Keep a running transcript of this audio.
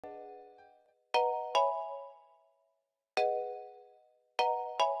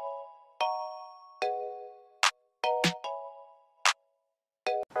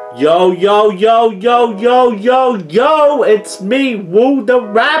Yo, yo, yo, yo, yo, yo, yo, it's me, Woo the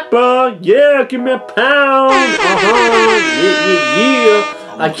Rapper. Yeah, give me a pound.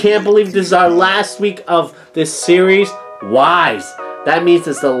 Yeah. I can't believe this is our last week of this series. Wise. That means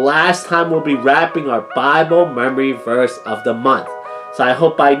it's the last time we'll be rapping our Bible memory verse of the month. So I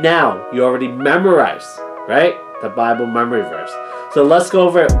hope by now you already memorized, right? The Bible memory verse. So let's go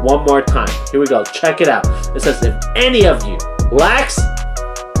over it one more time. Here we go. Check it out. It says, if any of you lacks,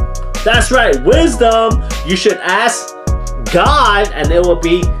 that's right, wisdom, you should ask God and it will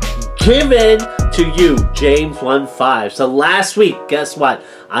be given to you. James 1:5. So last week, guess what?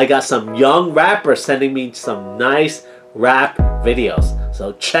 I got some young rappers sending me some nice rap videos.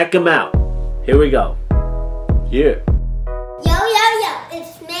 So check them out. Here we go. Yeah. Yo, yo, yo,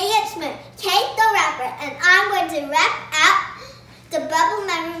 it's me, Kate the Rapper, and I'm going to rap out the Bible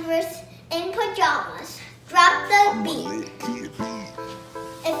memory verse in pajamas. Drop the beat.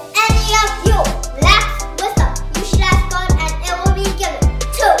 If any of you lacks wisdom, you should ask God and it will be given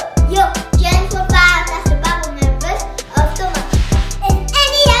to you. James 1:5, that's the Bible memory verse of the month. If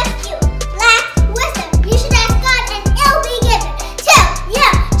any of you lacks wisdom, you should ask God and it will be given to you.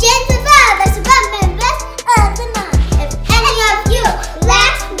 James 1:5, that's the Bible memory verse of the month. If any of you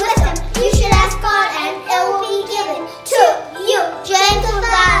lacks wisdom, you should ask God and it will be given to you. James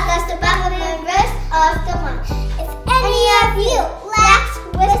 1:5, that's the Bible memory verse of the month. If any of you lacks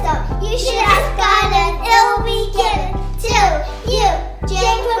wisdom, you should ask God and it will be given to you.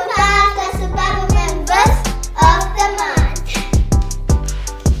 James 1:5, that's the Bible memory verse of the month.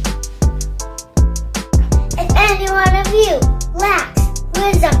 If any one of you lacks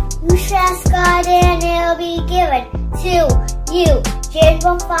wisdom, you should ask God and it will be given to you. James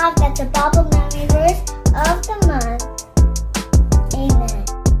 1:5, that's the Bible memory verse of the month. Amen.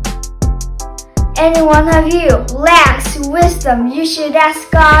 Any one of you lacks wisdom, you should ask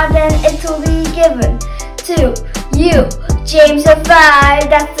God and it will be given to you. James 1:5,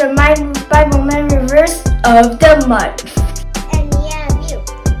 that's the Bible memory verse of the month. Any of you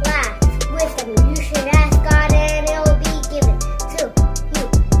lacks wisdom, you should ask God and it will be given to you.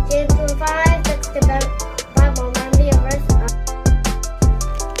 James 1:5, that's the Bible memory verse of.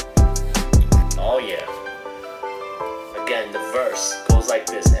 Oh yeah. Again, the verse goes like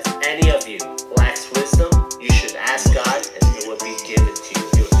this. If any of you lacks wisdom, you should ask God and it will be given to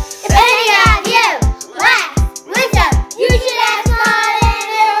you. If any of you lacks wisdom, you should ask God and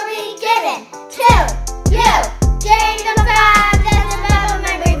it will be given to you. James 1:5, that's the Bible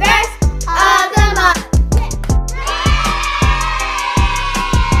memory verse of the month.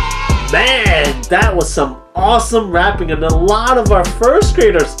 Man, that was some awesome rapping, and a lot of our first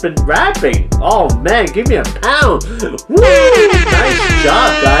graders been rapping. Oh man, give me a pound. Woo! Nice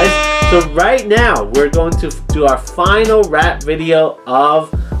job, guys. So right now, we're going to do our final rap video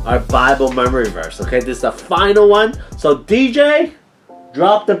of our Bible memory verse. Okay, this is the final one. So DJ,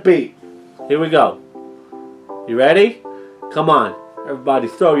 drop the beat. Here we go. You ready? Come on. Everybody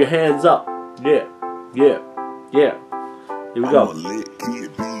throw your hands up. Yeah, yeah, yeah. Here we go.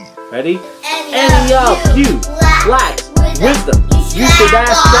 Ready? Any of you lacks wisdom, you should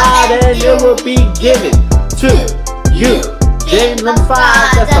ask God and it will be given to you. James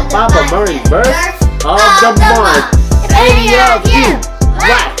 1:5, that's the Bible memory verse of the month. If any of you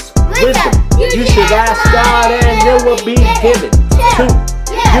lacks wisdom, you should ask God and it will be given to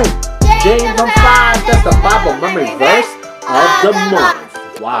you. James 1:5, that's the Bible memory verse of the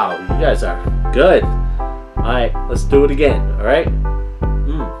month. Wow, you guys are good. Alright, let's do it again, alright?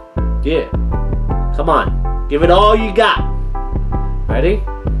 Yeah. Come on, give it all you got. Ready?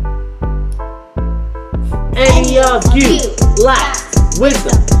 Any of you lacks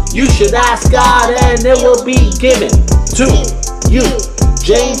wisdom, you should ask God and it will be given to you.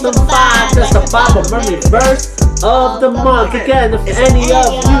 James 1:5, that's the Bible memory verse of the month. Again, if any of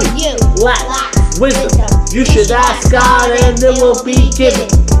you lacks wisdom, you should ask God and it will be given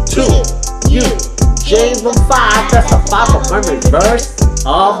to you. James 1:5, that's the Bible memory verse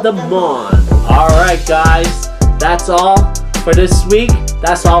of the month. Alright guys, that's all for this week.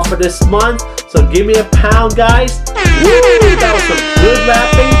 That's all for this month. So give me a pound, guys. Woo, that was some good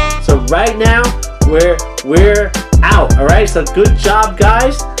rapping. So right now, we're out. Alright, so good job,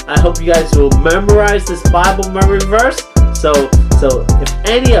 guys. I hope you guys will memorize this Bible memory verse. So if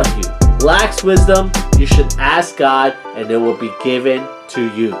any of you lacks wisdom, you should ask God and it will be given to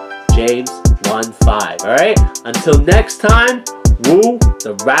you. James 1:5. Alright? Until next time, Woo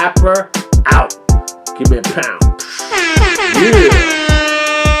the Rapper out. Give me a pound. Yeah.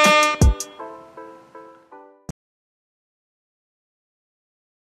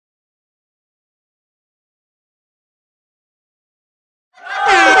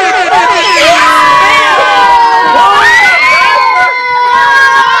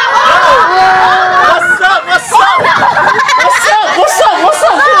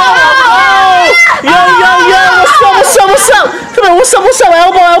 what's up?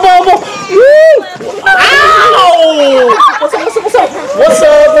 Elbow, elbow, elbow. Woo! Ow! What's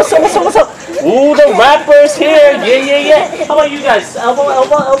up? Ooh, the rapper's here. Yeah. How about you guys? Elbow.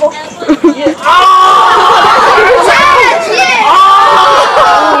 Yeah. Oh,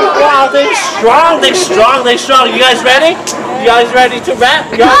 wow, they're strong. You guys ready? You guys ready to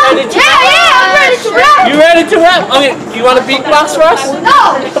rap? You guys ready to rap? Yeah, I'm ready to rap. You ready to rap? Okay, you want to beatbox for us?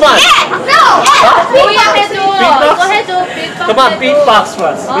 No. Come on. Beatbox. Come on, beatbox for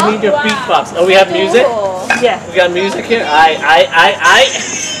us. We need your beatbox. Oh, we have music? Yeah. We got music here? Here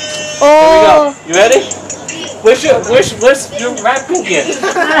we go. You ready? Where's your rapping gear?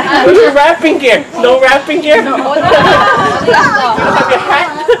 Where's your rapping gear? No rapping gear? No. You have your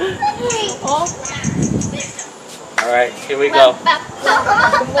hat? Alright, here we go.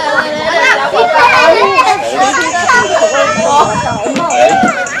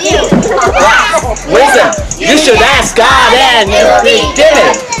 Wisdom, you should ask God and you'll be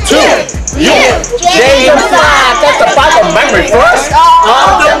given to you. James that's the Bible memory verse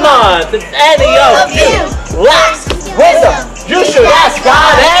of the month. If any of you lacks wisdom, you should ask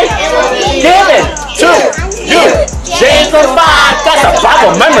God and given to you. James 5, that's a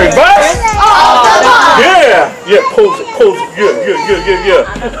Bible memory verse. Yeah, pose it, yeah.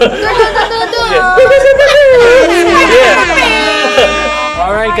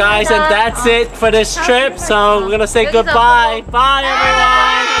 Alright guys, and that's it for this trip, so we're gonna say goodbye. Bye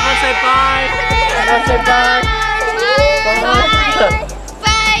everyone, I'm gonna say bye.